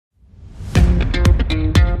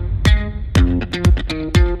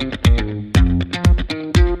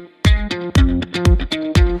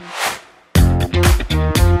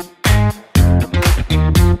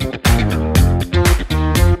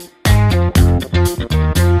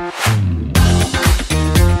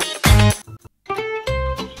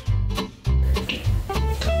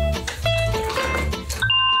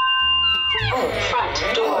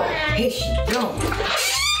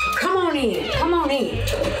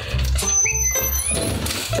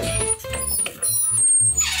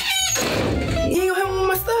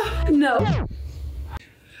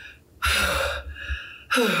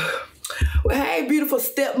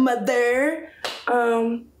mother.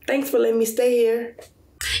 Thanks for letting me stay here.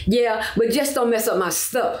 Yeah, but just don't mess up my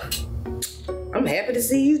stuff. I'm happy to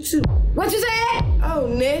see you too. What you said? Oh,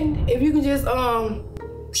 nothing. If you can just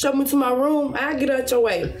show me to my room, I'll get out your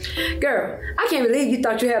way. Girl, I can't believe you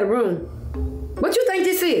thought you had a room. What you think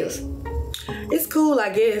this is? It's cool, I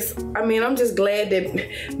guess. I mean, I'm just glad that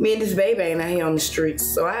me and this baby ain't out here on the streets,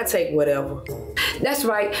 so I take whatever. That's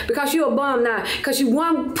right, because you're a bum now, because you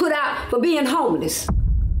weren't put out for being homeless.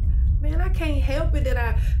 Man, I can't help it that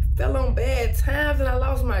I fell on bad times and I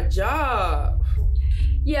lost my job.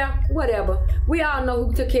 Yeah, whatever. We all know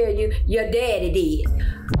who took care of you. Your daddy did.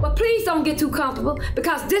 But please don't get too comfortable,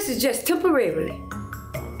 because this is just temporarily.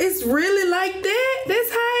 It's really like that?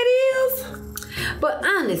 That's how it is? But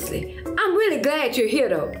honestly, I'm really glad you're here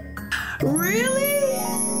though. Really?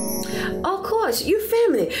 Of course, you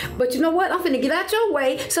family. But you know what? I'm finna get out your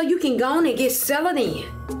way so you can go on and get settled in.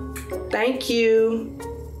 Thank you.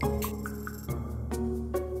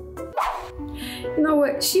 You know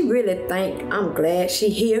what? She really think I'm glad she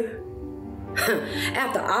here.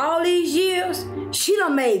 After all these years, she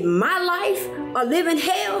done made my life a living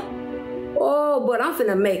hell. Oh, but I'm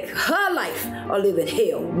finna make her life a living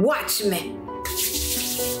hell. Watch me.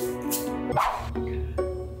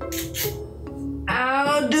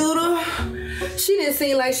 Oh, Doodle. She didn't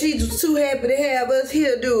seem like she's too happy to have us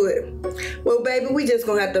here do it. Well, baby, we just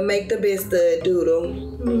gonna have to make the best of it, Doodle.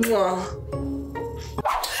 Mwah.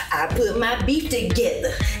 I put my beef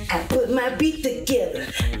together. I put my beef together.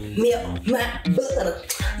 Melt my butter.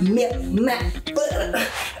 Melt my butter. I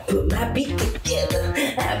put my beef together.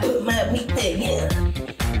 I put my beef together.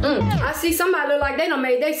 I see somebody look like they done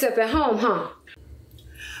made themselves at home, huh?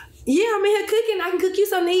 Yeah, I'm in here cooking. I can cook you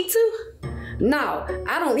something to eat too. No,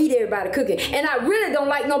 I don't eat everybody cooking. And I really don't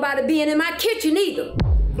like nobody being in my kitchen either.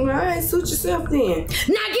 All right, suit yourself then.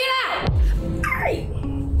 Now get out! All right.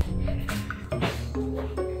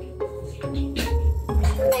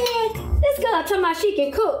 Man, this girl talking about she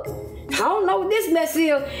can cook. I don't know what this mess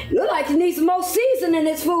is. Look like you need some more seasoning in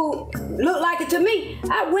this food. Look like it to me.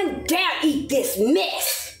 I wouldn't dare eat this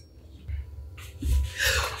mess.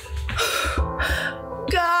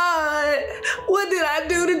 God, what did I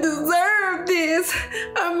do to deserve this?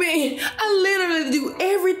 I mean, I literally do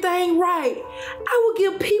everything right. I will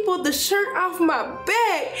give people the shirt off my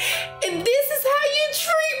back. And this is how you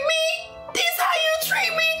treat me? This how you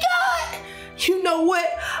treat me, God? You know what?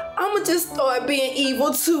 I'ma just start being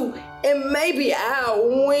evil too. And maybe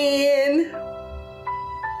I'll win.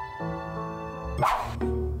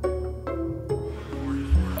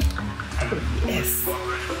 Yes.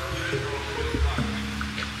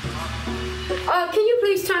 Can you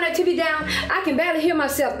please turn that TV down? I can barely hear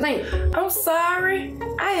myself think. I'm sorry.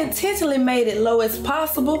 I intentionally made it low as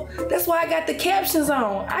possible. That's why I got the captions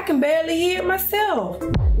on. I can barely hear myself.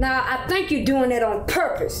 Now, I think you're doing it on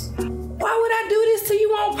purpose. Why would I do this to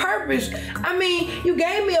you on purpose? I mean, you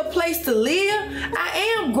gave me a place to live.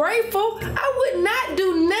 I am grateful. I would not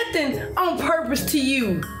do nothing on purpose to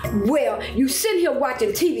you. Well, you sitting here watching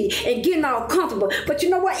TV and getting all comfortable, but you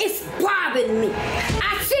know what? It's bothering me.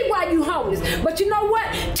 I see why you homeless, but you know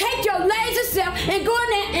what? Take your lazy self and go in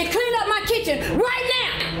there and clean up my kitchen right now.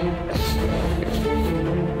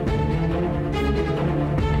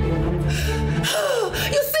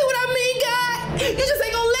 You see what I mean, God? You just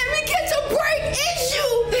ain't gonna let me catch a break. It's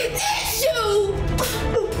you.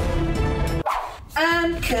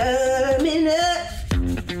 I'm coming up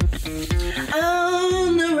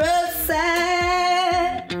on the rough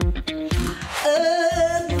side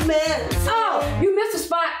of the mountain. Oh, you missed a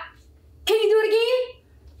spot. Can you do it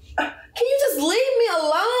again? Can you just leave me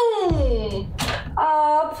alone?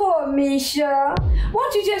 Oh, poor Misha.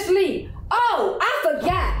 Won't you just leave? Oh, I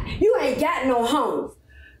forgot. You ain't got no home.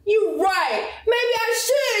 You right. Maybe I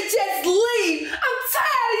should just leave. I'm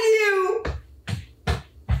tired of you.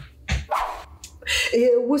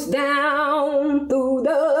 It was down through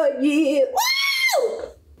the years. Woo!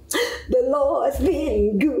 The Lord's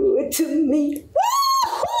been good to me.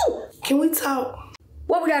 Woo! Can we talk?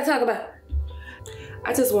 What we gotta talk about?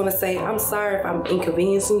 I just want to say I'm sorry if I'm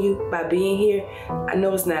inconveniencing you by being here. I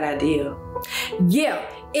know it's not ideal. Yeah,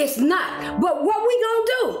 it's not. But what we gonna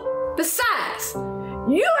do? Besides,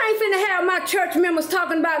 you ain't finna have my church members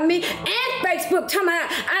talking about me and Facebook telling me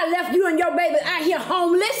I left you and your baby out here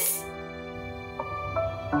homeless.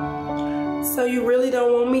 So you really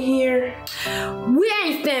don't want me here? We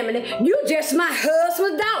ain't family. You just my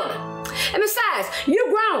husband's daughter. And besides, you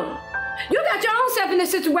grown. You got your own self in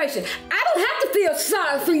this situation. I don't have to feel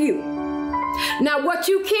sorry for you. Now what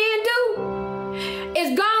you can do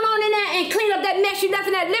is go on in there and clean up that mess you left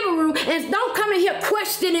in that living room and don't come in here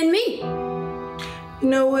questioning me. You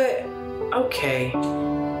know what? Okay.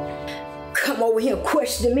 Come over here and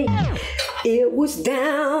question me. It was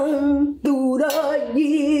down through the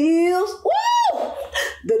years. Woo!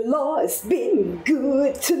 The Lord's been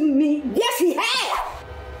good to me. Yes, he has.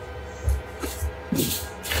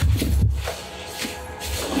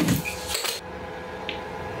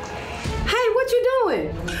 Hey, what you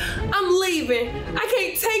doing? I'm leaving. I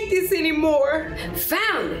can't take this anymore.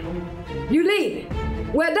 Found it. You leaving?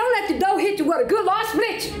 Well, don't let the door hit you where the good Lord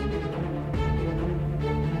split you.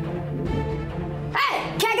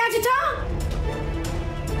 Hey, cat got your tongue?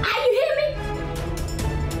 Hey, you hear me?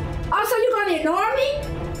 Oh, so you gonna ignore me?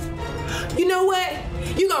 You know what?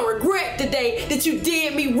 You gonna regret the day that you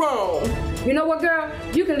did me wrong. You know what, girl?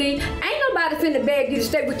 You can leave. Ain't nobody finna beg you to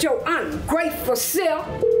stay with your ungrateful self.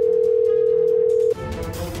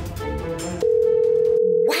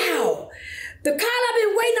 Wow, the call I've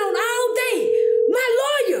been waiting on all day. My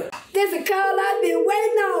lawyer. There's a call I've been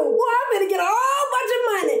waiting on. Boy, I'm gonna get a whole bunch of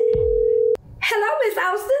money. Hello, Miss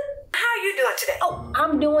Austin. How are you doing today? Oh,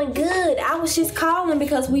 I'm doing good. I was just calling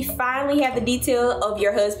because we finally have the detail of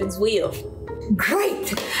your husband's will.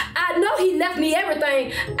 Great. I know he left me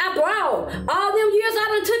everything. After all them years I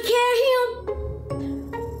done took care of him.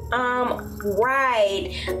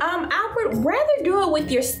 Right. I would rather do it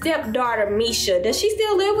with your stepdaughter, Misha. Does she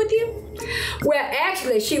still live with you? Well,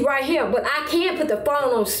 actually, she right here, but I can't put the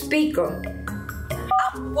phone on speaker.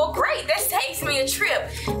 Well, great. That saves me a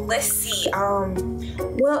trip. Let's see.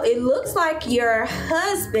 Well, it looks like your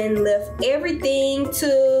husband left everything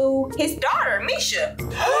to his daughter, Misha.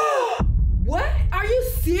 What? Are you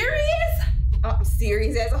serious? I'm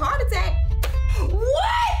serious as a heart attack.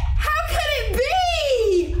 What? How could it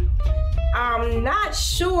be? I'm not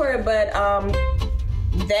sure, but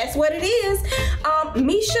that's what it is.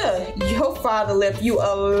 Misha, your father left you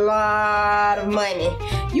a lot of money.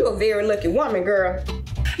 You're a very lucky woman, girl.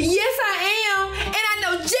 Yes, I am, and I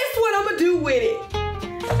know just what I'm gonna do with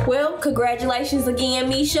it. Well, congratulations again,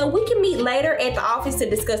 Misha. We can meet later at the office to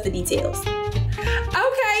discuss the details.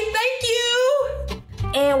 Okay, thank you.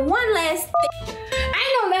 And one last thing.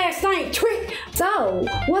 Ain't no last thing, trick. So,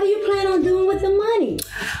 what do you plan on doing with the money?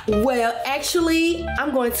 Well, actually,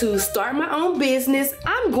 I'm going to start my own business.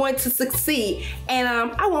 I'm going to succeed, and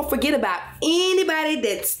I won't forget about anybody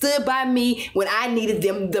that stood by me when I needed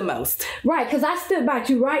them the most. Right, because I stood by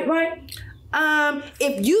you, right?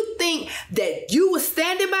 If you think that you were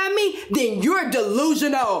standing by me, then you're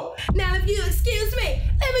delusional. Now, if you excuse me,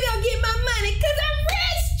 let me go get my money, because I'm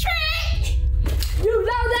rich, Trick. You low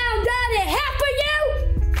down daddy, half of you?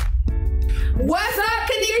 What's up,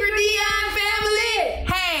 Kinigra Deon family?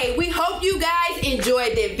 Hey, we hope you guys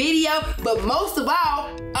enjoyed that video, but most of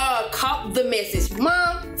all, caught the message.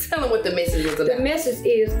 Mom, tell them what the message was about. The message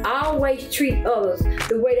is always treat others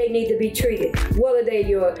the way they need to be treated, whether they're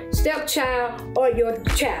your stepchild or your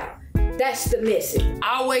child. That's the message.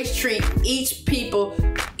 Always treat each people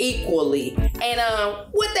equally. And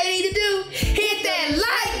what they need to do, hit that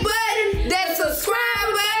like button, that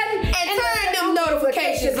subscribe button, and turn them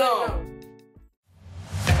notifications on.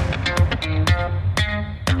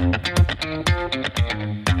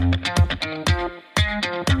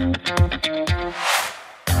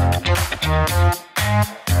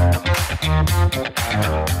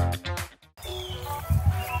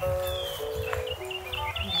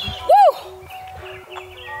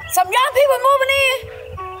 Some young people moving in.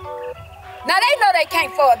 Now they know they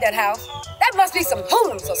can't afford that house. That must be some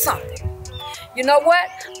hoodlums or something. You know what?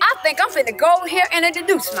 I think I'm finna go here and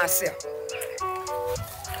introduce myself.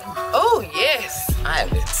 Oh yes, I am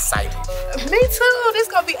excited. Me too. This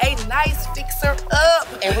gonna be a nice fixer up.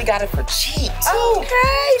 And we got it for cheap too.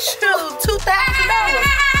 Okay, shoot, $2,000.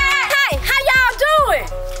 Hey, how y'all doing?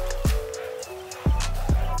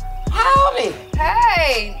 Howdy.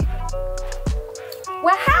 Hey.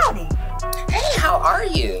 Well, howdy. Hey, how are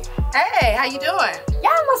you? Hey, how you doing?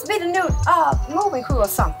 Y'all must be the new moving crew or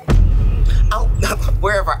something. Oh,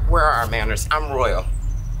 where are our manners? I'm Royal.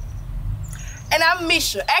 And I'm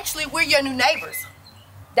Misha. Actually, we're your new neighbors.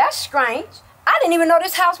 That's strange. I didn't even know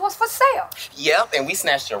this house was for sale. Yep, and we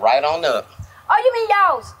snatched it right on up. Oh, you mean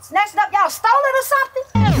y'all snatched it up, y'all stole it or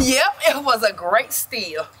something? Yep, it was a great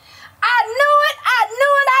steal. I knew it.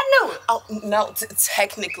 Oh, no,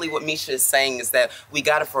 technically what Misha is saying is that we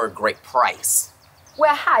got it for a great price.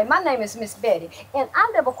 Well, hi, my name is Miss Betty, and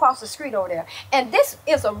I live across the street over there. And this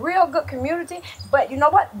is a real good community, but you know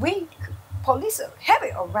what? Police are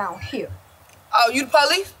heavy around here. Oh, you the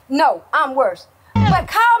police? No, I'm worse. But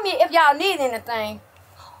call me if y'all need anything,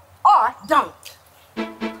 or don't.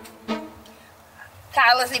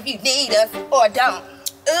 Call us if you need us, or don't.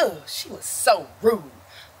 Ugh, she was so rude.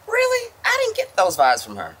 Really? I didn't get those vibes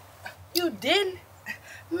from her. You didn't?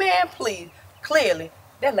 Man, please. Clearly,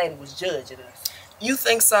 that lady was judging us. You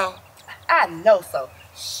think so? I know so.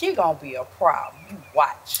 She gonna be a problem. You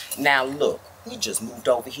watch. Now look, we just moved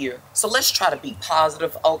over here, so let's try to be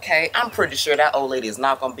positive, okay? I'm pretty sure that old lady is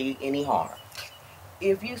not gonna be any harm.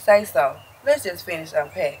 If you say so, let's just finish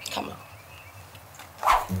unpacking. Come on.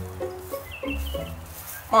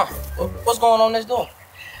 Mom, what's going on next door?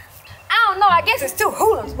 I don't know. I guess it's two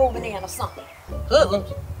hoodlums moving in or something.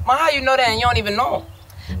 Hoodlums? Mom, how you know that and you don't even know them?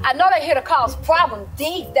 I know they're here to cause problems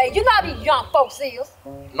these days. You know how these young folks is.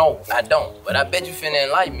 No, I don't. But I bet you finna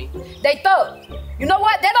enlighten me. They thugs. You know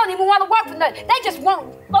what? They don't even want to work for nothing. They just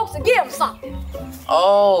want folks to give them something.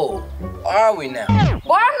 Oh, are we now?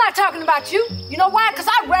 Boy, I'm not talking about you. You know why? Because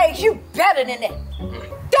I raised you better than that.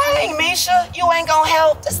 Dang, Misha, you ain't gonna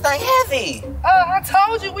help. This thing heavy. I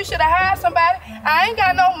told you we should have hired somebody. I ain't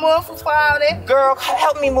got no muscles for all that. Girl,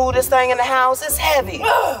 help me move this thing in the house. It's heavy.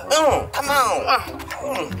 Come on.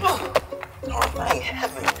 Oh, thing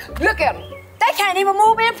heavy. Look at them. They can't even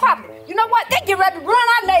move in properly. You know what? They get ready to run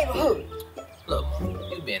our neighborhood. Look, Mom,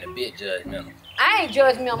 you being a bit judgmental. I ain't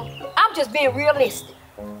judgmental. I'm just being realistic.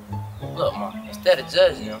 Look, Mom, instead of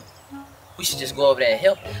judging them, we should just go over there and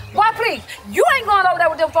help them. Boy, please, you ain't going over there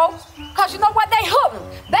with them folks. Because you know what? They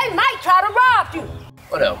hoodlums. They might try to rob you.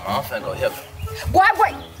 Whatever, Mom, I'm finna go help them. Boy,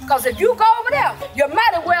 wait. Because if you go over there, you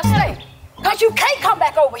might as well stay. Because you can't come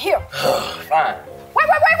back over here. Fine. Wait.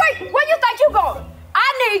 Where you think you going?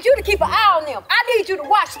 I need you to keep an eye on them. I need you to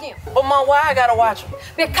watch them. But, Mom, why I gotta watch them?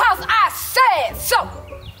 Because I said so.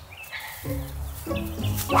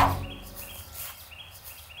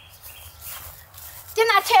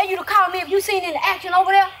 Didn't I tell you to call me if you seen any action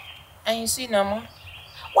over there? I ain't see no more.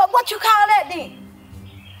 What you call that then?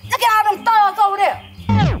 Look at all them thugs over there.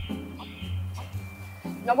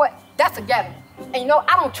 You know what? That's a gathering. And you know,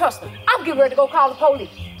 I don't trust them. I'm getting ready to go call the police.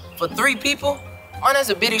 For 3 people? Mom, that's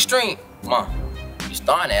a bit extreme. Mom, you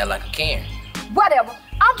starting to act like a Karen. Whatever.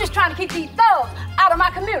 I'm just trying to keep these thugs out of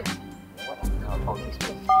my community.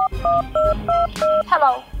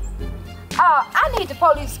 Hello. I need the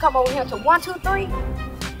police to come over here to 123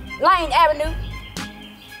 Lane Avenue.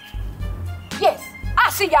 Yes,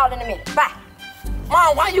 I'll see y'all in a minute. Bye.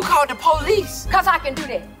 Mom, why you call the police? Cause I can do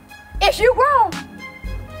that. Is you wrong?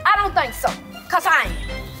 I don't think so. Cause I ain't.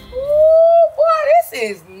 Ooh, boy, this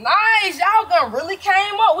is nice. Y'all done really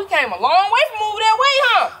came up. We came a long way from over that way,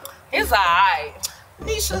 huh? It's all right.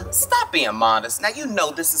 Nisha, stop being modest. Now you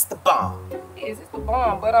know this is the bomb. Yes, it's the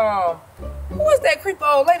bomb, but who is that creepy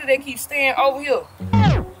old lady that keeps staying over here?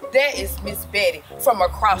 That is Miss Betty from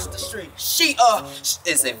across the street. She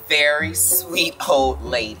is a very sweet old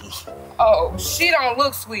lady. Oh, she don't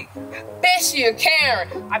look sweet. Bet she a Karen.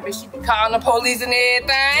 I bet she be calling the police and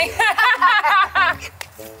everything.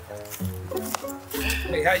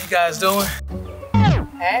 Hey, how you guys doing?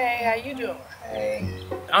 Hey, how you doing? Hey.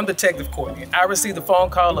 I'm Detective Courtney. I received a phone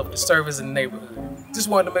call of disturbance in the neighborhood. Just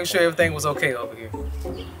wanted to make sure everything was okay over here.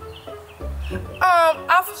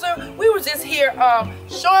 Officer, we were just here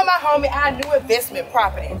showing my homie our new investment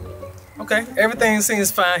property. Okay, everything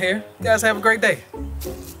seems fine here. You guys have a great day. All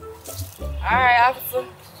right, officer,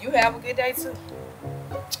 you have a good day too.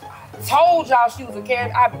 I told y'all she was a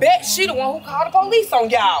Karen. I bet she the one who called the police on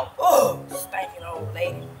y'all. Ugh, stinking old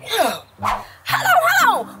lady. Hold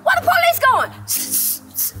on. Where the police going?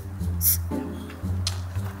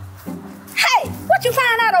 Hey, what you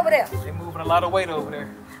find out over there? They're moving a lot of weight over there.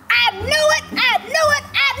 I knew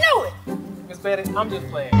it. Miss Betty, I'm just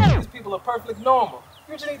playing. These people are perfectly normal.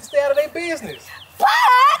 You just need to stay out of their business.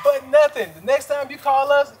 But nothing. The next time you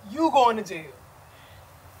call us, you going to jail.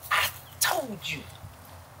 I told you.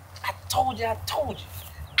 I told you.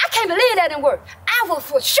 I can't believe that didn't work. I was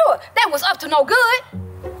for sure that was up to no good.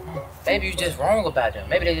 Maybe you're just wrong about them.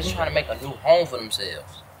 Maybe they're just trying to make a new home for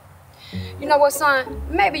themselves. You know what, son?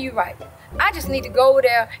 Maybe you're right. I just need to go over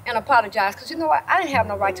there and apologize, because you know what? I didn't have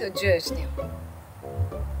no right to judge them.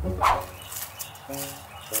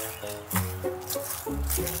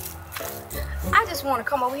 I just want to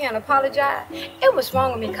come over here and apologize. It was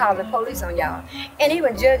wrong with me calling the police on y'all and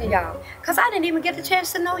even judging y'all, because I didn't even get the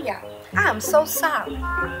chance to know y'all. I am so sorry. If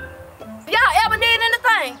y'all ever need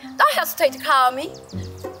anything, don't hesitate to call me.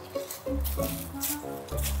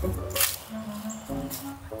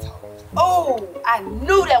 Oh, I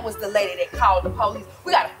knew that was the lady that called the police.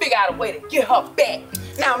 We gotta figure out a way to get her back.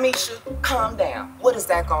 Now, Misha, calm down. What is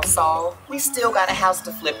that gonna solve? We still got a house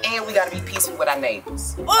to flip and we gotta be peaceful with our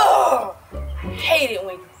neighbors. Ugh, I hate it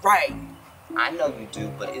when you're right. I know you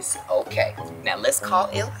do, but it's okay. Now let's call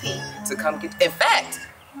LP to come get. In fact,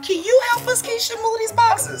 can you help us, Keisha, move these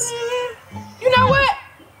boxes? You know what?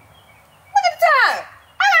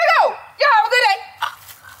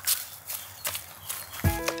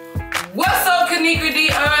 Kinigra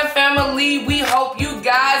Deon family. We hope you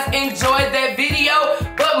guys enjoyed that video.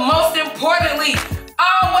 But most importantly,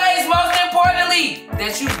 always most importantly,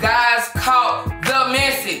 that you guys caught the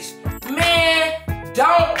message. Man,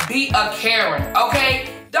 don't be a Karen, okay?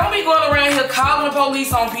 Don't be going around here calling the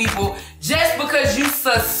police on people just because you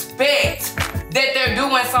suspect that they're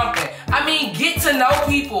doing something. I mean, get to know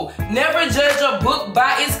people. Never judge a book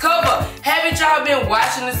by its cover. Haven't y'all been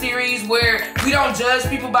watching the series where we don't judge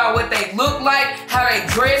people by what they look like, how they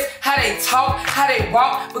dress, how they talk, how they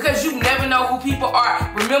walk? Because you never know who people are.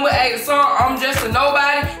 Remember the song, I'm just a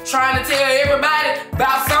nobody, trying to tell everybody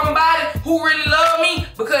about somebody who really love me?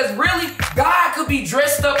 Because really, God could be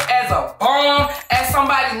dressed up as a bomb, as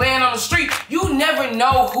somebody laying on the street. You never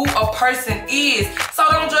know who a person is. So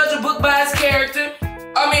don't judge a book by its character.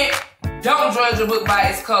 I mean, don't judge a book by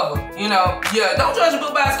its cover, you know? Yeah, don't judge a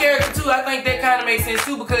book by its character too. I think that kind of makes sense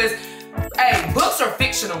too because, hey, books are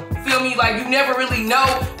fictional, feel me? Like, you never really know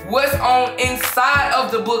what's on inside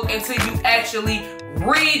of the book until you actually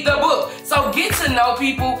read the book. So get to know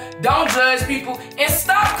people, don't judge people, and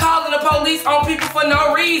stop calling the police on people for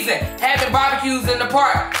no reason. Having barbecues in the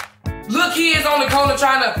park, little kids on the corner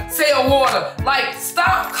trying to sell water. Like,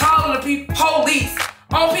 stop calling the police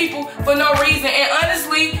on people for no reason. And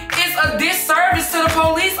honestly, it's a disservice to the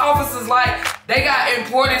police officers. Like, they got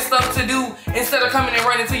important stuff to do instead of coming and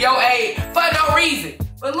running to your aid for no reason.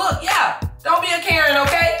 But look, yeah, don't be a Karen,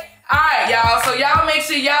 okay? Alright, y'all, so y'all make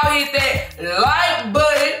sure y'all hit that like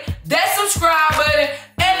button, that subscribe button,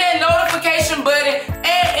 and that notification button.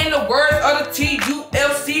 And in the words of the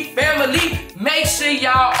TUFC family, make sure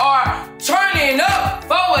y'all are turning up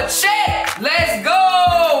for a check. Let's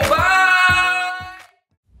go, bye.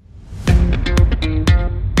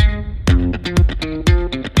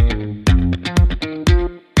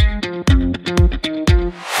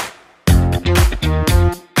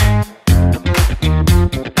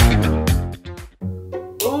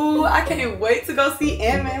 I can't wait to go see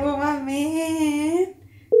Ant-Man with my man.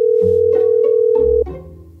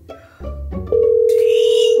 Dang,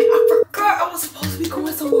 I forgot I was supposed to be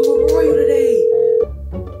going somewhere with Royal today.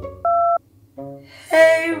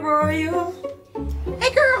 Hey, Royal.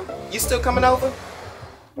 Hey, girl. You still coming over?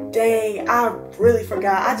 Dang, I really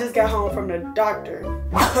forgot. I just got home from the doctor.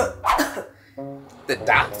 The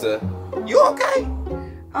doctor? You okay?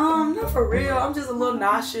 Not for real. I'm just a little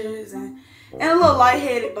nauseous and a little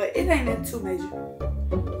lightheaded, but it ain't nothing too major.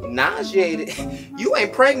 Nauseated? You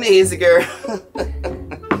ain't pregnant, is it, girl?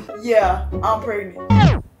 Yeah, I'm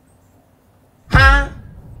pregnant. Huh?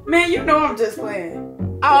 Man, you know I'm just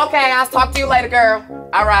playing. Oh, okay. I'll talk to you later, girl.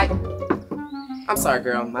 All right. I'm sorry,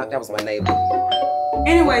 girl. That was my neighbor.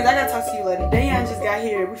 Anyways, I gotta talk to you later. Deon just got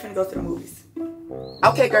here. We finna go to the movies.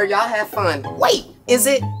 Okay, girl. Y'all have fun. Wait, is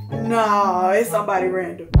it? No, it's somebody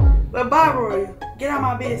random. But bye, Royal. Get out of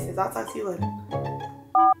my business. I'll talk to you later.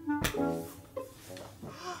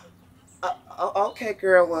 Okay,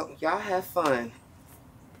 girl. Well, y'all have fun.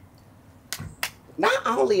 Not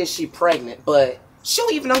only is she pregnant, but she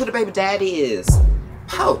don't even know who the baby daddy is.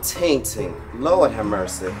 Poor Ting Ting. Lord have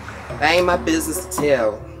mercy. That ain't my business to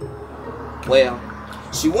tell. Well,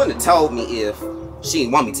 she wouldn't have told me if she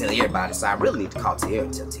didn't want me to tell everybody, so I really need to call Tierra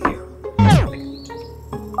and tell Tierra.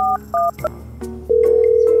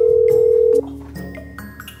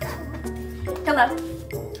 Hello.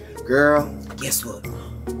 Girl, guess what?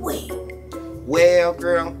 Wait. Well,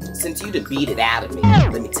 girl, since you done beat it out of me,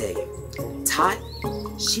 let me tell you. Tot,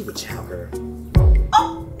 she with y'all, girl.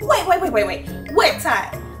 Oh, wait. What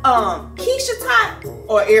Tot? Keisha Tot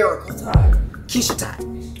or Erica Tot? Keisha Tot.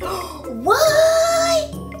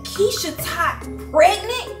 What? Keisha Tot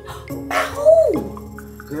pregnant? By who?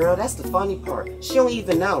 Girl, that's the funny part. She don't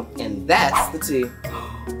even know, and that's the tea.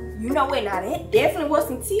 You know what? Now that definitely was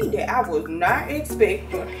some tea that I was not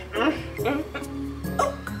expecting.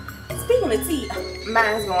 Oh, speaking of tea,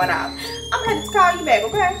 mine's going off. I'm gonna have to call you back,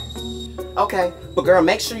 okay? Okay, but girl,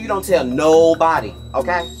 make sure you don't tell nobody,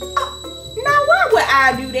 okay? Now why would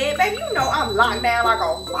I do that, baby? You know I'm locked down like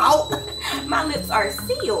a vault. My lips are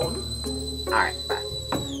sealed. All right, bye.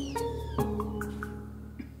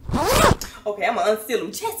 Okay, I'm gonna unseal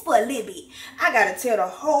them just for a little bit. I gotta tell the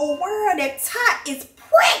whole world that Tot is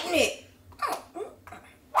pregnant.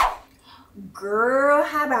 Girl,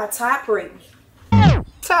 how about Tot pregnant?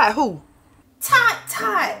 Tot who? Tot.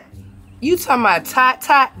 You talking about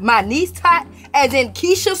Tot, my niece Tot, as in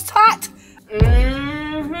Keisha's Tot?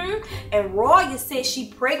 Mm-hmm. And Roya said she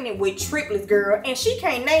pregnant with triplets, girl, and she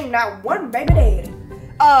can't name not one baby daddy.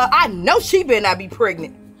 I know she better not be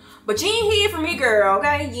pregnant. But you ain't hear from me, girl,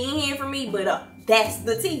 okay? You ain't hear from me, but that's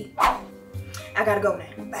the tea. I gotta go now.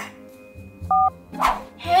 Bye.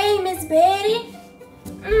 Hey, Miss Betty.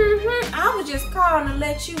 I was just calling to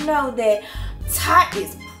let you know that Tot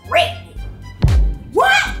is pregnant.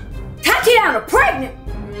 What? Tatiana pregnant?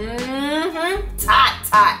 Mm-hmm.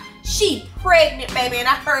 Tot. She pregnant, baby, and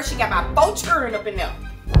I heard she got my 4 children up in there.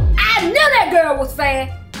 I knew that girl was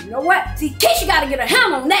fast. You know what? See, Keisha gotta get a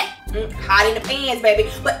hand on that. Hot in the pants, baby.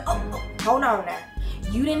 But hold on now.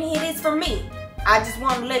 You didn't hear this from me. I just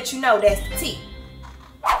wanted to let you know that's the tea.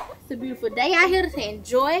 It's a beautiful day out here to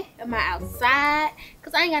enjoy. Am I outside?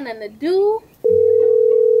 Cause I ain't got nothing to do.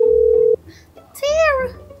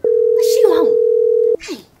 Tara, what she want?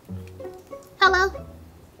 Hey, hello.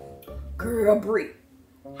 Girl, Bree.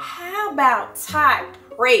 How about Tot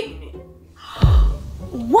pregnant?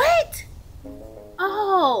 What?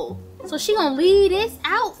 Oh, so she gonna leave this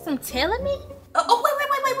out from telling me?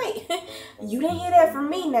 Wait. You didn't hear that from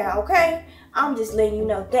me now, okay? I'm just letting you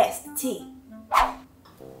know that's the tea.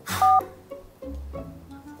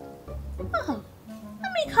 Oh,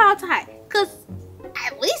 let me call Tot, cause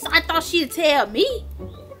at least I thought she'd tell me.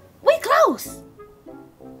 We close.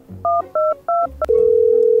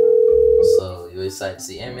 So, you excited to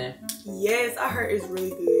see Ant-Man? Yes, I heard it's really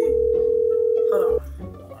good. Hold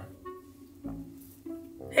on.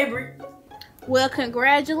 Hey, Bree. Well,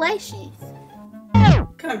 congratulations.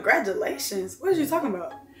 Congratulations. What are you talking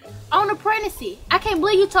about? On the pregnancy. I can't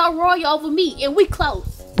believe you told Roy over me and we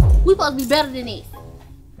close. We supposed to be better than this.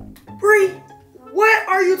 Bree, what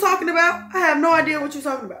are you talking about? I have no idea what you're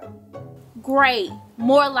talking about. Great.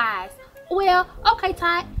 More lies. Well, okay,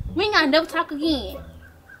 Tot. We ain't gotta never talk again.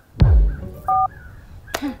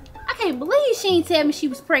 I can't believe she ain't tell me she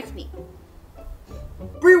was pregnant.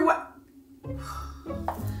 Bree, what?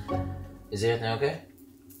 Is everything okay?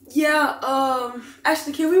 Yeah,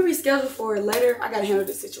 actually, can we reschedule for later? I gotta handle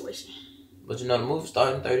this situation. But you know the movie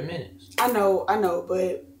starts in 30 minutes. I know,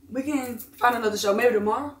 but we can find another show, maybe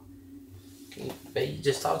tomorrow. Babe, you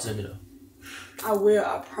just talk to me though. I will,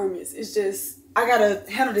 I promise. It's just, I gotta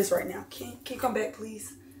handle this right now. Can you come back,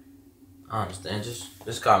 please? I understand.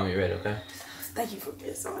 Just call me ready, okay? Thank you for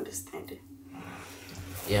being so understanding.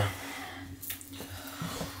 Yeah.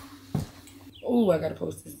 Oh, I gotta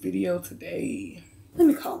post this video today. Let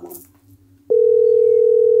me call Mom.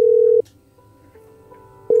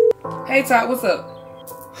 Hey, Tot, what's up?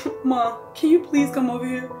 Mom, can you please come over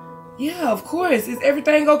here? Yeah, of course. Is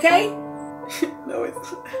everything okay? No, it's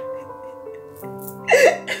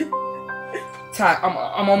Tot,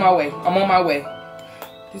 I'm on my way. I'm on my way.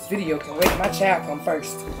 This video can wait. My child come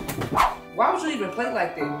first. Why would you even play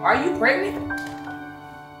like that? Are you pregnant?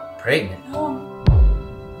 Pregnant? No.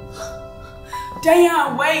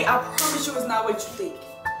 Deon, wait. I promise you it's not what you think.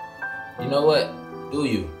 You know what? Do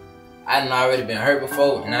you? I done already been hurt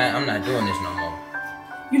before, and I'm not doing this no more.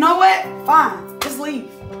 You know what? Fine. Just leave.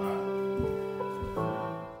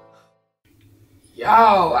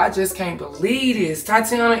 Y'all, I just can't believe this.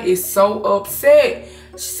 Tatiana is so upset.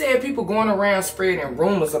 She said people going around spreading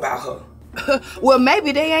rumors about her. Well,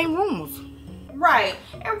 maybe they ain't rumors. Right.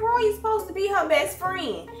 And Roy is supposed to be her best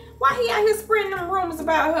friend. Why he out here spreading them rumors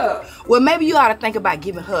about her? Well, maybe you ought to think about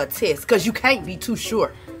giving her a test, because you can't be too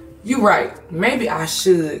sure. You right. Maybe I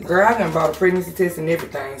should. Girl, I done bought a pregnancy test and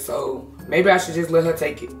everything, so maybe I should just let her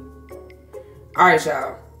take it. Alright,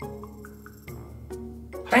 y'all.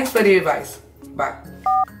 Thanks for the advice. Bye.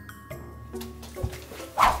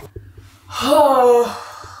 Oh,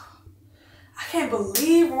 I can't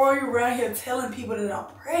believe Roy around here telling people that I'm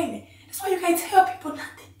pregnant. That's why you can't tell people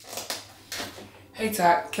nothing. Hey,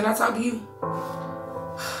 Tot, can I talk to you?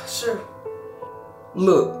 Sure.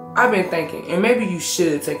 Look, I've been thinking, and maybe you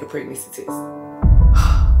should take a pregnancy test.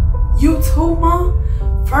 You too, Mom?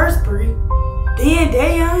 First Bree, then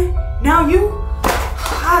Deon, now you?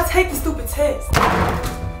 I'll take the stupid test.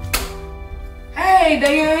 Hey,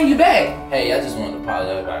 Deon, you back? Hey, I just wanted to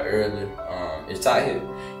apologize about earlier. Is Ty here?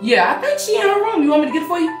 Yeah, I think she in her room. You want me to get it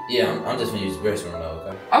for you? Yeah, I'm just gonna use the restroom though,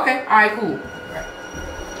 okay? Okay, alright, cool.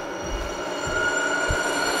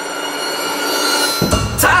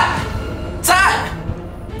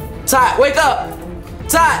 Ty, wake up!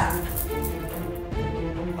 Ty!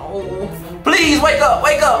 Oh, please wake up,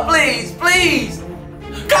 please, please!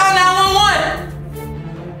 Call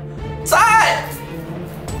 911! Ty!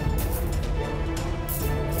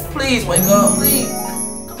 Please wake up, please.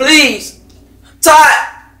 Please! Ty!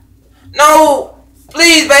 No!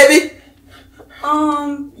 Please, baby!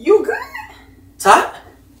 You good? Ty?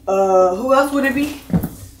 Who else would it be?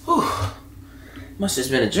 Whew. Must have just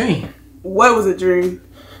been a dream. What was a dream?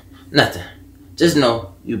 Nothing. Just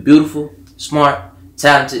know you're beautiful, smart,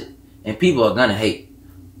 talented, and people are gonna hate.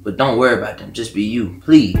 But don't worry about them. Just be you,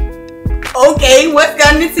 please. Okay, what's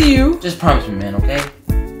gotten into you? Just promise me, man, okay?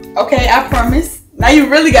 Okay, I promise. Now you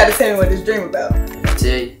really gotta tell me what this dream about. I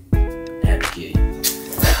tell you, I have to kill you.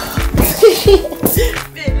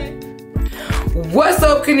 What's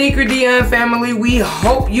up, Kinigra Deon family? We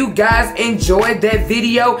hope you guys enjoyed that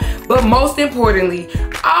video, but most importantly,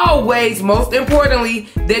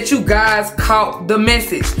 that you guys caught the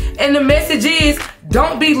message. And the message is,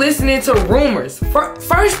 don't be listening to rumors.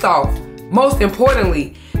 First off, most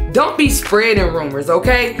importantly, don't be spreading rumors,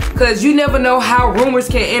 okay? Because you never know how rumors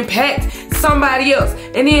can impact somebody else.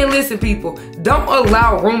 And then listen, people, don't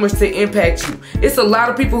allow rumors to impact you. It's a lot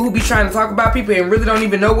of people who be trying to talk about people and really don't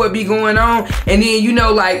even know what be going on. And then, you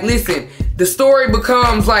know, like, listen, the story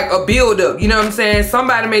becomes like a build-up, you know what I'm saying?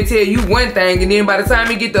 Somebody may tell you one thing, and then by the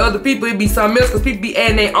time you get to other people, it be something else, because people be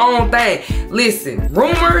adding their own thing. Listen,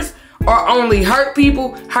 rumors are only hurting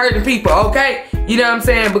people, okay? You know what I'm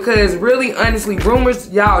saying? Because really, honestly, rumors,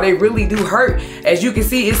 y'all, they really do hurt. As you can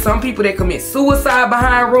see, it's some people that commit suicide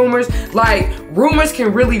behind rumors. Like, rumors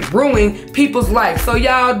can really ruin people's life. So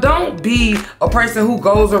y'all, don't be a person who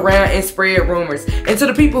goes around and spread rumors. And to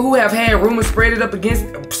the people who have had rumors spread it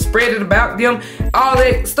about them, all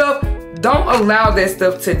that stuff, don't allow that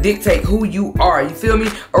stuff to dictate who you are. You feel me?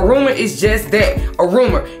 A rumor is just that, a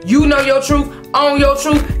rumor. You know your truth, own your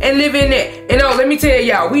truth, and live in that. And let me tell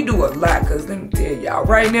y'all, we do a lot, because let me tell y'all,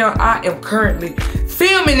 right now, I am currently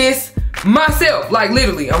filming this myself. Like,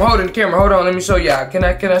 literally, I'm holding the camera. Hold on, let me show y'all. Can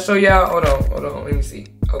I show y'all? Hold on, let me see.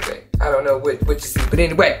 Okay, I don't know what you see, but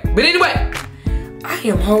anyway, I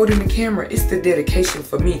am holding the camera. It's the dedication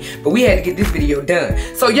for me, but we had to get this video done.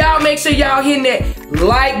 So y'all make sure y'all hitting that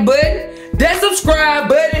like button, that subscribe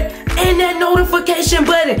button, and that notification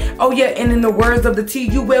button. Oh yeah, and in the words of the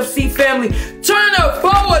TUFC family, turn up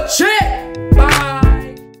for a check. Bye.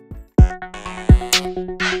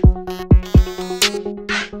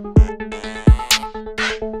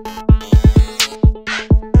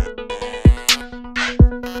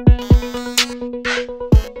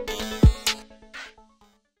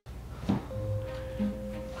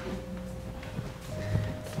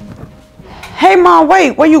 Hey Mom,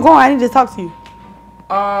 wait, where you going? I need to talk to you.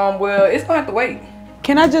 Well, it's gonna have to wait.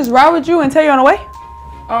 Can I just ride with you and tell you on the way?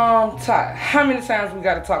 Ty, how many times we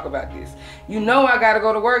gotta talk about this? You know I gotta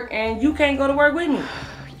go to work, and you can't go to work with me.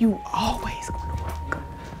 You always go to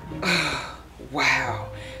work. Wow,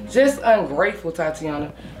 just ungrateful,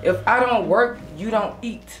 Tatiana. If I don't work, you don't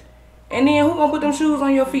eat. And then who gonna put them shoes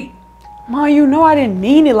on your feet? Mom, you know I didn't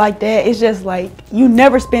mean it like that. It's just like, you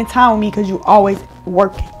never spend time with me because you always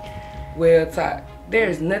working. Well, Ty,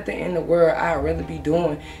 there's nothing in the world I'd rather be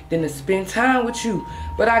doing than to spend time with you.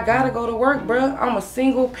 But I gotta go to work, bruh. I'm a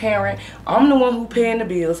single parent. I'm the one who paying the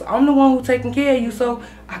bills. I'm the one who taking care of you, so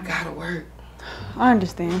I gotta work. I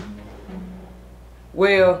understand.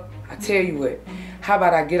 Well, I tell you what. How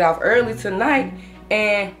about I get off early tonight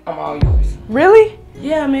and I'm all yours. Really?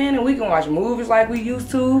 Yeah, man, and we can watch movies like we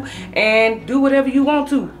used to and do whatever you want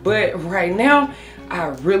to. But right now, I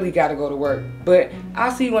really gotta go to work. But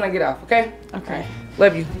I'll see you when I get off, okay? Okay.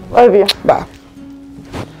 Love you. Love you. Bye.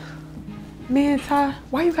 Man, Ty,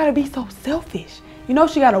 why you gotta be so selfish? You know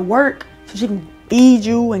she gotta work so she can feed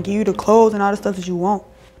you and give you the clothes and all the stuff that you want.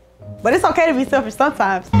 But it's okay to be selfish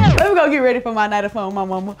sometimes. Let me go get ready for my night of fun with my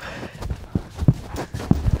mama.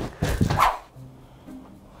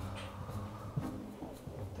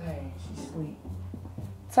 Dang, she's asleep.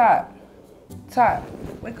 Ty,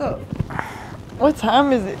 wake up. What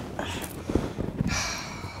time is it?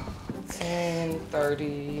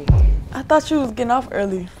 10:30. I thought you was getting off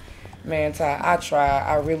early. Man, Ty, I tried.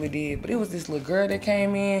 I really did. But it was this little girl that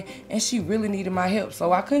came in, and she really needed my help,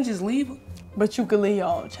 so I couldn't just leave her. But you could leave your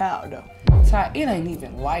own child, though. Ty, it ain't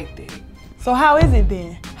even like that. So how is it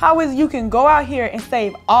then? How is you can go out here and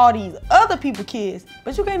save all these other people's kids,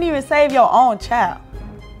 but you can't even save your own child?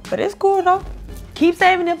 But it's cool, though. Keep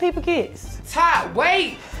saving them people's kids. Ty,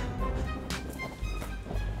 wait!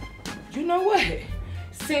 You know what?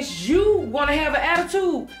 Since you want to have an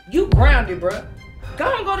attitude, you grounded, bruh.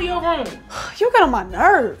 Go and go to your room. You get on my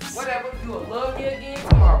nerves. Whatever, you'll love me again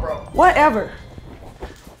tomorrow, bro. Whatever.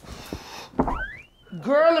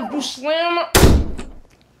 Girl, if you slam her...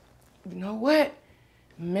 You know what?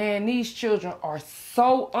 Man, these children are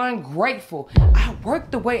so ungrateful. I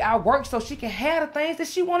work the way I work so she can have the things that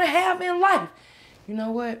she want to have in life. You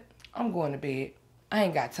know what? I'm going to bed. I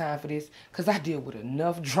ain't got time for this because I deal with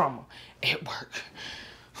enough drama at work.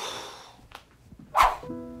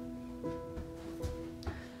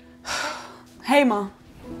 Hey, Mom.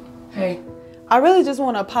 Hey. I really just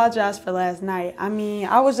want to apologize for last night. I mean,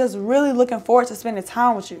 I was just really looking forward to spending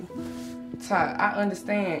time with you. Ty, I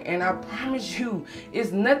understand, and I promise you,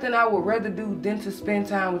 it's nothing I would rather do than to spend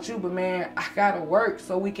time with you, but man, I gotta work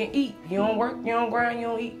so we can eat. You don't work, you don't grind, you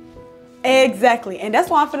don't eat. Exactly, and that's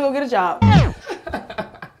why I'm finna go get a job.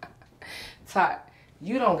 Ty,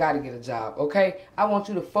 you don't gotta get a job, okay? I want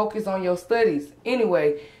you to focus on your studies.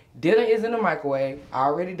 Anyway, dinner is in the microwave,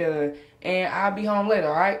 already done, and I'll be home later,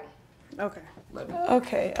 alright? Okay. Love you.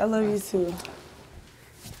 Okay, I love you too.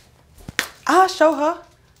 I'll show her.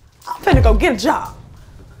 I'm finna go get a job.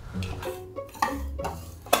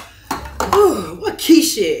 Ooh, what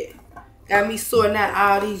Keisha? Got me sorting out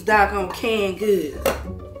all these doggone canned goods.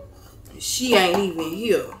 She ain't even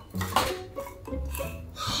here.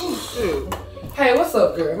 Hey, what's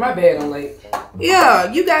up, girl? My bad, I'm late.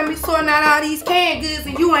 Yeah, you got me sorting out all these canned goods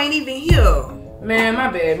and you ain't even here. Man,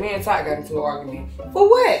 my bad. Me and Ty got into an argument. For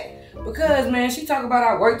what? Because, man, she talk about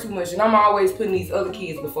I work too much, and I'm always putting these other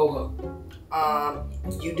kids before her.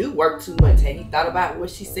 You do work too much. Have you thought about what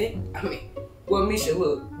she said? I mean, well, Misha,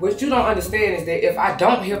 look, what you don't understand is that if I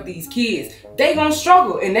don't help these kids, they gonna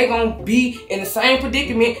struggle, and they gonna be in the same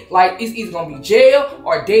predicament, like it's either gonna be jail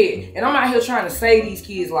or dead. And I'm out here trying to save these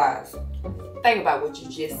kids' lives. think about what you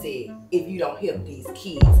just said. If you don't help these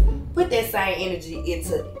kids, put that same energy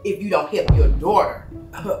into if you don't help your daughter.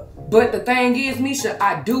 But the thing is, Misha,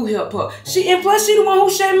 I do help her. And plus she the one who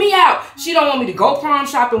shut me out. She don't want me to go prom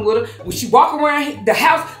shopping with her. When she walk around the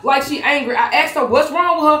house like she angry, I asked her what's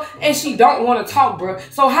wrong with her, and she don't want to talk, bro.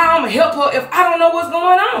 So how I'm gonna help her if I don't know what's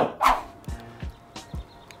going on?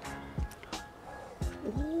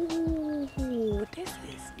 Ooh, this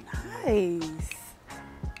is nice.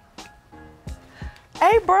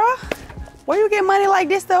 Hey, bro, where you get money like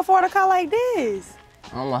this to afford a car like this?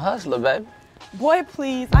 I'm a hustler, baby. Boy,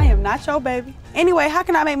 please, I am not your baby. Anyway, how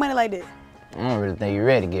can I make money like this? I don't really think you're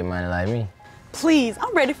ready to get money like me. Please,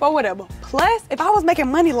 I'm ready for whatever. Plus, if I was making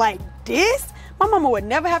money like this, my mama would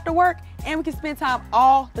never have to work and we can spend time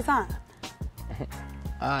all the time.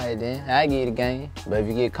 All right, then. I give you the game. But if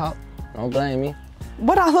you get caught, don't blame me.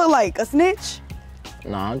 What I look like, a snitch?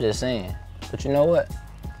 No, I'm just saying. But you know what?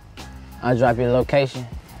 I'll drop you the location.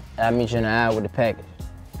 I'll meet you in an hour with the package.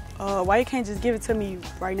 Why you can't just give it to me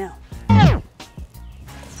right now?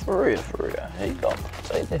 For real. Here you go.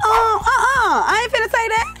 Say this. I ain't finna say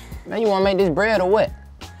that. Man, you wanna make this bread or what?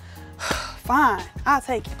 Fine, I'll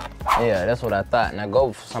take it. Yeah, that's what I thought. Now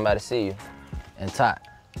go for somebody to see you. And Tot,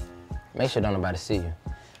 make sure don't nobody see you.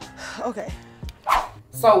 Okay.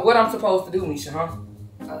 So what I'm supposed to do, Misha, huh?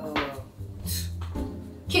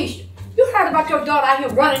 Keisha, you heard about your daughter out here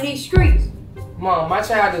running these streets? Mom, my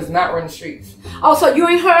child does not run the streets. Oh, so you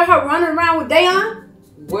ain't heard her running around with Deon?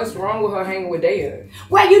 What's wrong with her hanging with Deon?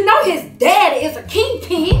 Well, you know his daddy is a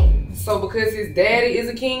kingpin. So because his daddy is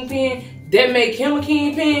a kingpin, that make him a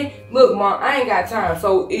kingpin? Look, Mom, I ain't got time.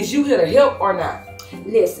 So is you here to help or not?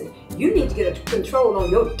 Listen, you need to get a control on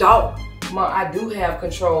your daughter. Mom, I do have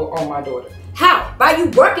control on my daughter. How? By you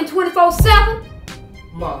working 24/7?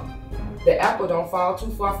 Mom, the apple don't fall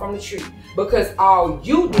too far from the tree because all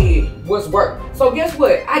you did was work. So guess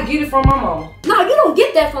what? I get it from my mama. No, you don't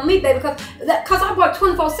get that from me, baby, because I work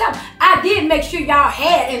 24/7. I did make sure y'all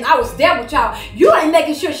had, and I was there with y'all. You ain't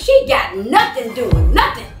making sure she got nothing doing,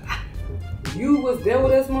 nothing. You was there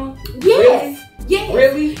with us, Mom? Yes. Really? Yes.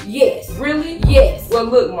 Really? Yes. Really? Yes. Well,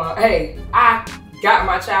 look, Mom, hey, I got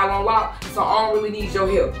my child on lock, so I don't really need your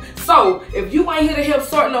help. So if you ain't here to help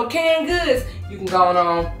sort no canned goods, you can go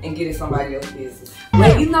on and get in somebody else's business.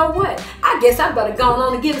 Well, you know what? I guess I better go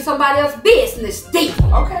on and get in somebody else's business, Steve.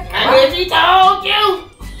 Okay. I guess he told you.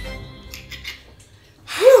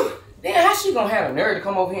 Whew. Then how she gonna have a nerve to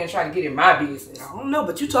come over here and try to get in my business? I don't know,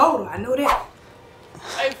 but you told her. I know that.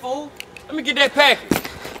 Hey, fool. Let me get that package.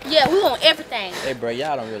 Yeah, we want everything. Hey, bro,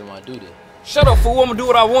 y'all don't really want to do this. Shut up, fool. I'm gonna do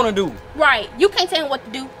what I want to do. Right. You can't tell him what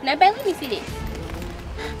to do. Now, babe, let me see this.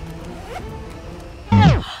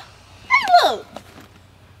 Hey, look.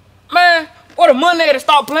 Man, what the money at to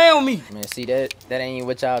stop playing with me? Man, see, that ain't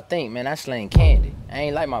what y'all think, man. I slang candy. I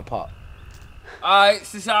ain't like my pop. All right,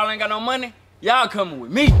 since y'all ain't got no money, y'all coming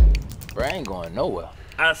with me. Bro, I ain't going nowhere.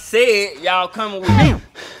 I said y'all coming with me.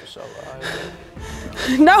 For sure, all right.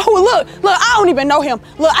 No, look, I don't even know him.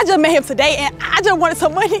 Look, I just met him today and I just wanted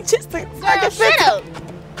some money just to Girl, shut up.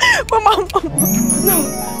 But my mama. No.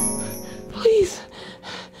 Please.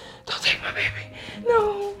 Don't take my baby.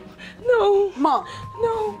 No. No. Mom.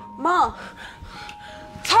 No. Mom.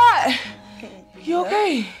 Todd. You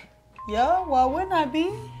okay? Yeah, well, wouldn't I be?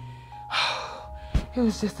 It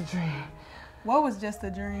was just a dream. What was just a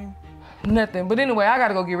dream? Nothing. But anyway, I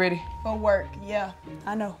gotta go get ready. For work, yeah,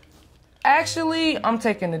 I know. Actually, I'm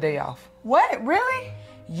taking the day off. What, really?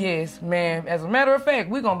 Yes, ma'am. As a matter of fact,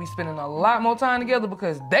 we're gonna be spending a lot more time together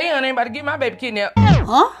because Deon ain't about to get my baby kidnapped.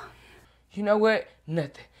 Huh? You know what?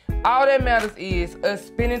 Nothing. All that matters is us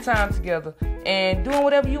spending time together and doing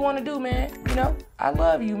whatever you want to do, man. You know, I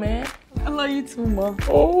love you, man. I love you too, Ma.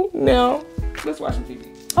 Oh, now let's watch some TV.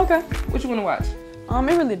 Okay. What you want to watch?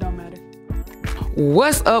 It really don't matter.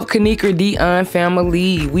 What's up, Kinigra Deon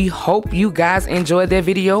family? We hope you guys enjoyed that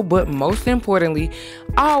video, but most importantly,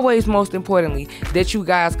 always most importantly, that you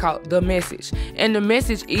guys caught the message. And the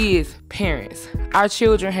message is, parents, our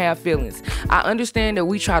children have feelings. I understand that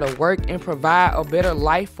we try to work and provide a better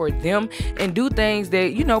life for them and do things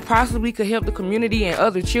that, you know, possibly could help the community and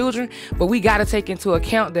other children, but we got to take into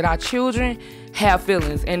account that our children have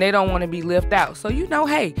feelings and they don't want to be left out. So, you know,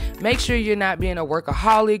 hey, make sure you're not being a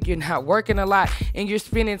workaholic, you're not working a lot, and you're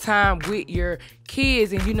spending time with your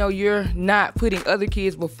kids, and you know, you're not putting other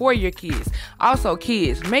kids before your kids. Also,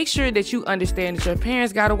 kids, make sure that you understand that your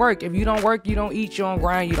parents got to work. If you don't work, you don't eat, you don't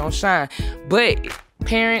grind, you don't shine. But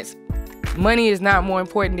parents, money is not more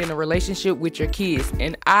important than a relationship with your kids.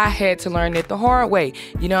 And I had to learn it the hard way.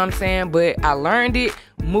 You know what I'm saying? But I learned it,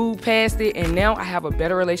 moved past it, and now I have a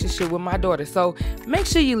better relationship with my daughter. So make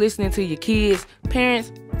sure you're listening to your kids.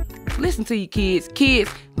 Parents, listen to your kids.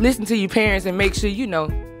 Kids, listen to your parents, and make sure you know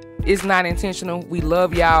it's not intentional. We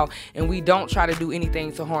love y'all, and we don't try to do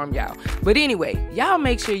anything to harm y'all. But anyway, y'all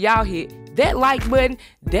make sure y'all hit that like button,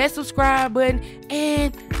 that subscribe button,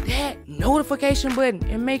 and that notification button.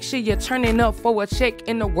 And make sure you're turning up for a check,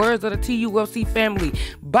 in the words of the TUFC family.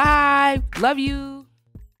 Bye. Love you.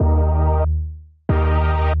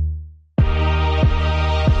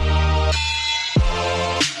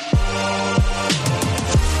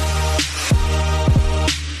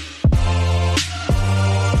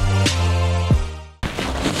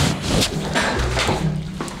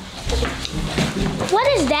 What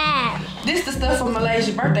is that? This the stuff for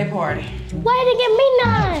Malaysia's birthday party. Why didn't give me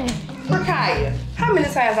none? Rakaya, how many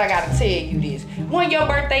times I gotta tell you this? When your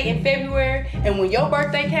birthday in February, and when your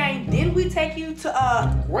birthday came, didn't we take you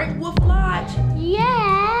to Great Wolf Lodge?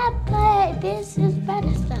 Yeah, but this is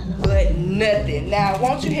better stuff. But nothing. Now,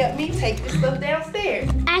 won't you help me take this stuff downstairs?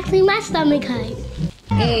 Actually, my stomach hurt.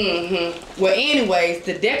 Well, anyways,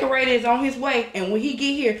 the decorator is on his way, and when he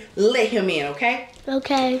get here, let him in, okay?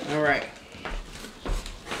 Okay. All right.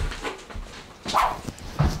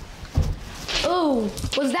 Ooh,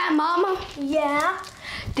 was that Mama? Yeah.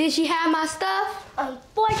 Did she have my stuff?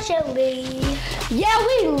 Unfortunately. Yeah,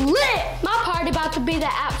 we lit! My party about to be the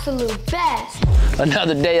absolute best.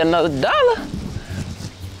 Another day, another dollar.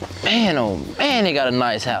 Man, oh man, they got a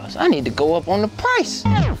nice house. I need to go up on the price.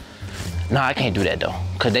 No, I can't do that though,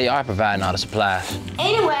 because they are providing all the supplies.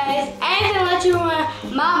 Anyways, I ain't gonna let you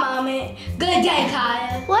run my moment. Good day,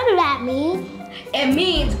 Kaya. What does that mean? It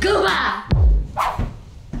means goodbye.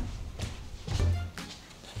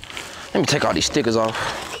 Let me take all these stickers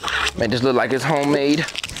off. Make this look like it's homemade.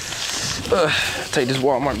 Take this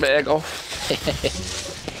Walmart bag off.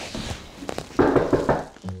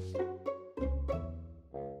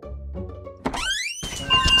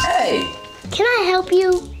 Hey! Can I help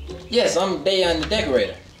you? Yes, I'm Deon the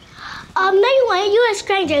decorator. No, you ain't. You a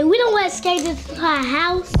stranger. We don't let strangers to our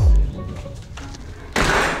house.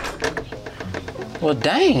 Well,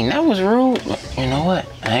 dang, that was rude. You know what?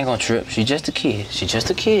 I ain't gonna trip. She just a kid. She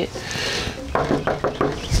just a kid.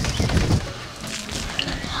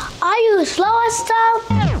 Are you slow at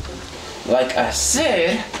stuff? Like I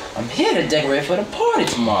said, I'm here to decorate for the party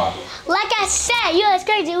tomorrow. Like I said, you're a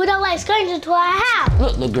stranger. We don't let strangers to our house.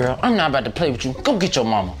 Look, little girl, I'm not about to play with you. Go get your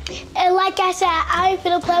mama. And like I said, I ain't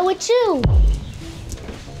finna play with you.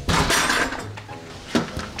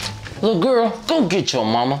 Little girl, go get your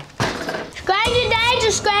mama. Stranger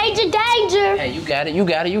danger, stranger danger. Hey, you got it, you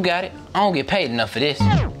got it, you got it. I don't get paid enough for this.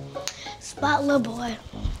 Spot little boy.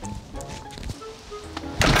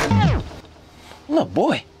 Little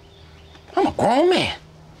boy, I'm a grown man.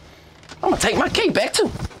 I'm gonna take my cake back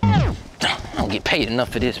too. I don't get paid enough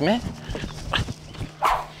for this, man.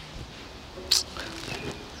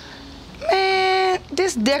 Man,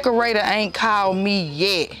 this decorator ain't called me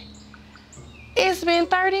yet. It's been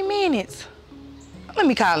 30 minutes. Let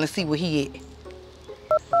me call and see where he at.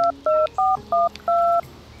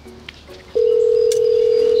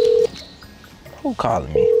 Who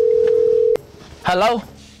calling me? Hello?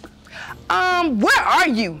 Where are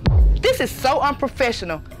you? This is so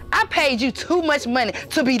unprofessional. I paid you too much money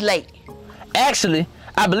to be late. Actually,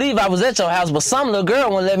 I believe I was at your house, but some little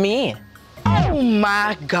girl wouldn't let me in. Oh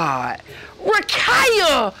my God.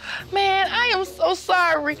 Rakaya! Man, I am so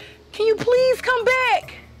sorry. Can you please come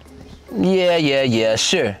back? Yeah,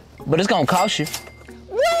 sure. But it's gonna cost you.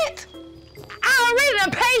 What? I already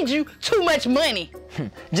done paid paid you too much money.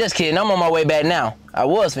 Just kidding, I'm on my way back now. I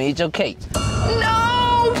was gonna eat your cake.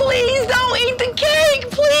 No, please don't eat the cake.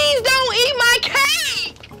 Please don't eat my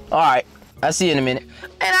cake. All right, I'll see you in a minute.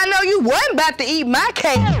 And I know you wasn't about to eat my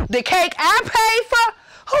cake. The cake I paid for?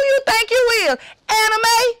 Who you think you is?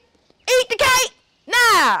 Anime? Eat the cake?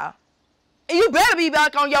 Nah. And you better be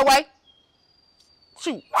back on your way.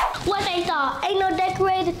 Shoot. What they thought? Ain't no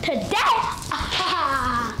decorator today.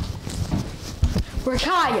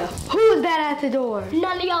 Rakaya, who is that at the door?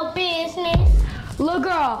 None of your business. Little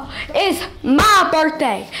girl, it's my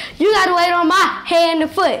birthday. You gotta wait on my hand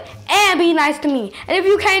and foot and be nice to me. And if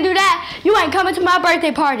you can't do that, you ain't coming to my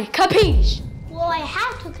birthday party. Capiche? Well, I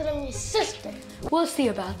have to because I'm your sister. We'll see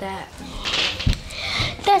about that.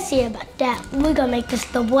 Let's see about that. We're gonna make this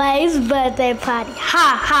the boys' birthday party.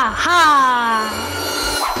 Ha, ha, ha.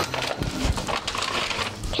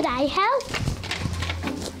 Can I help?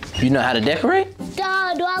 You know how to decorate?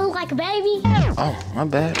 Duh, do I look like a baby? Oh, my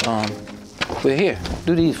bad. Well, here,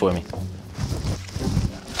 do these for me.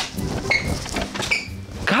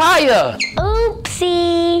 Kaya!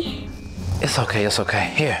 Oopsie. It's okay, it's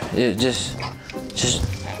okay. Here, just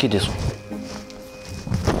get this one.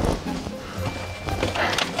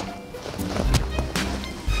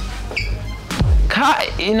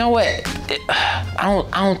 Kaya, you know what? I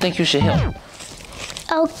don't think you should help.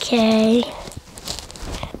 Okay.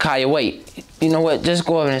 Kaya, wait. You know what? Just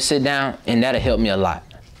go over and sit down, and that'll help me a lot.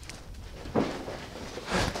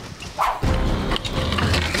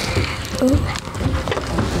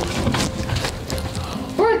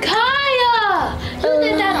 Rakaya! You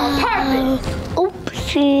did that on purpose.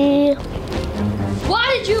 Oopsie. Why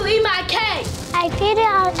did you eat my cake? I did it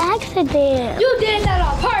on accident. You did that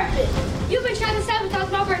on purpose. You've been trying to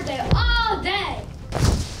sabotage my birthday all day.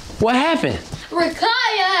 What happened?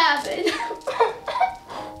 Rakaya happened.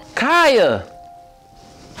 Kaya!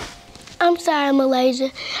 I'm sorry,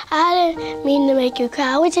 Malaysia. I didn't mean to make you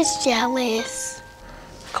cry. I was just jealous.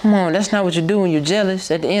 Come on, that's not what you do when you're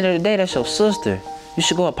jealous. At the end of the day, that's your sister. You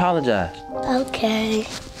should go apologize. Okay.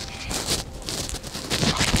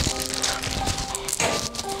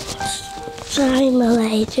 Sorry,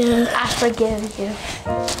 Malaysia. I forgive you.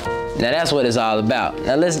 Now that's what it's all about.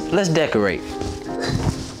 Now let's decorate.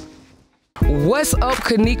 What's up,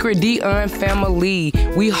 Kinigra Deon family?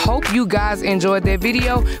 We hope you guys enjoyed that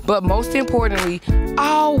video, but most importantly,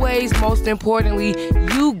 most importantly,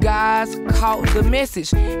 you guys caught the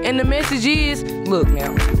message. And the message is, look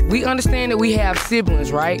now, we understand that we have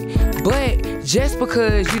siblings, right? But just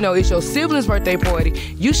because, you know, it's your sibling's birthday party,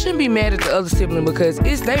 you shouldn't be mad at the other sibling because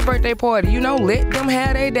it's their birthday party. You know, let them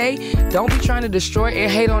have their day. Don't be trying to destroy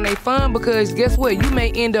and hate on their fun because guess what? You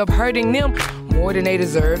may end up hurting them more than they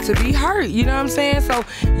deserve to be hurt. You know what I'm saying? So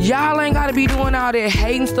y'all ain't gotta be doing all that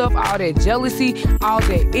hating stuff, all that jealousy, all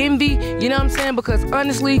that envy. You know what I'm saying? Because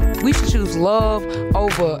honestly, we should choose love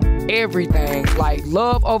over everything. Like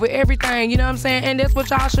love over everything, you know what I'm saying? And that's what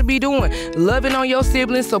y'all should be doing. Loving on your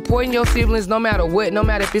siblings, supporting your siblings no matter what, no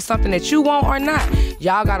matter if it's something that you want or not.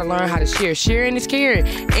 Y'all gotta learn how to share. Sharing is caring.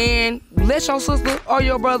 And let your sister or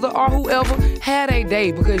your brother or whoever have a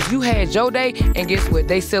day because you had your day and guess what?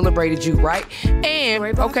 They celebrated you, right?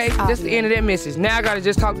 And okay, that's the end of that message. Now I gotta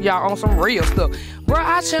just talk to y'all on some real stuff. Bro,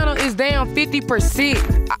 our channel is down 50%.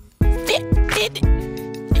 50?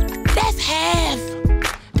 That's half.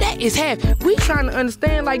 That is half. We trying to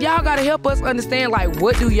understand, like, y'all gotta help us understand, like,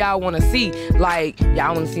 what do y'all wanna see? Like,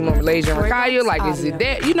 y'all wanna see more Malaysia and Rakaya? Like, is it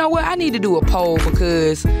that? You know what? I need to do a poll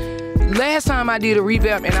because last time I did a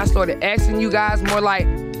revamp and I started asking you guys more like,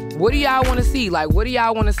 what do y'all want to see? Like, what do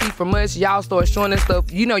y'all want to see from us? Y'all start showing us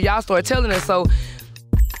stuff. You know, y'all start telling us. So,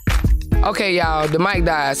 okay, y'all, the mic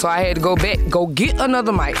died. So I had to go back, go get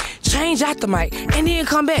another mic, change out the mic, and then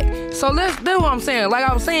come back. So that's what I'm saying. Like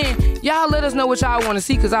I was saying, y'all let us know what y'all want to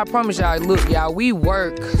see because I promise y'all, look, y'all, we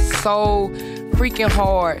work so freaking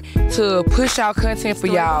hard to push out content for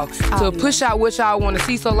y'all, to push out what y'all want to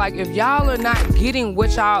see. So like if y'all are not getting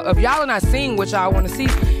what y'all, if y'all are not seeing what y'all want to see,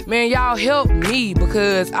 man, y'all help me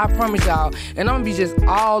because I promise y'all, and I'm gonna be just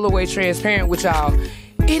all the way transparent with y'all,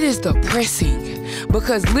 it is depressing.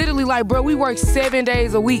 Because literally, like, bro, we work 7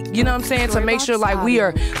 days a week, you know what I'm saying, to make sure, like, we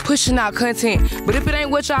are pushing out content. But if it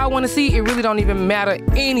ain't what y'all want to see, it really don't even matter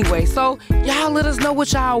anyway. So, y'all let us know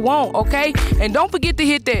what y'all want, okay? And don't forget to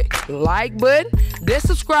hit that like button, that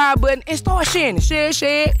subscribe button, and start sharing it.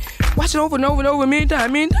 Share. Watch it over and over and over, many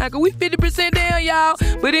times, because we 50% down, y'all.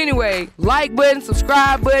 But anyway, like button,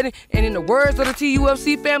 subscribe button, and in the words of the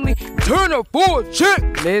TUFC family, turn a full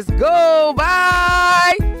check. Let's go.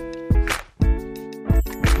 Bye.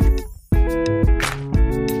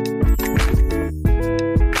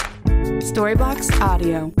 Storybox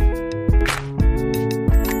Audio.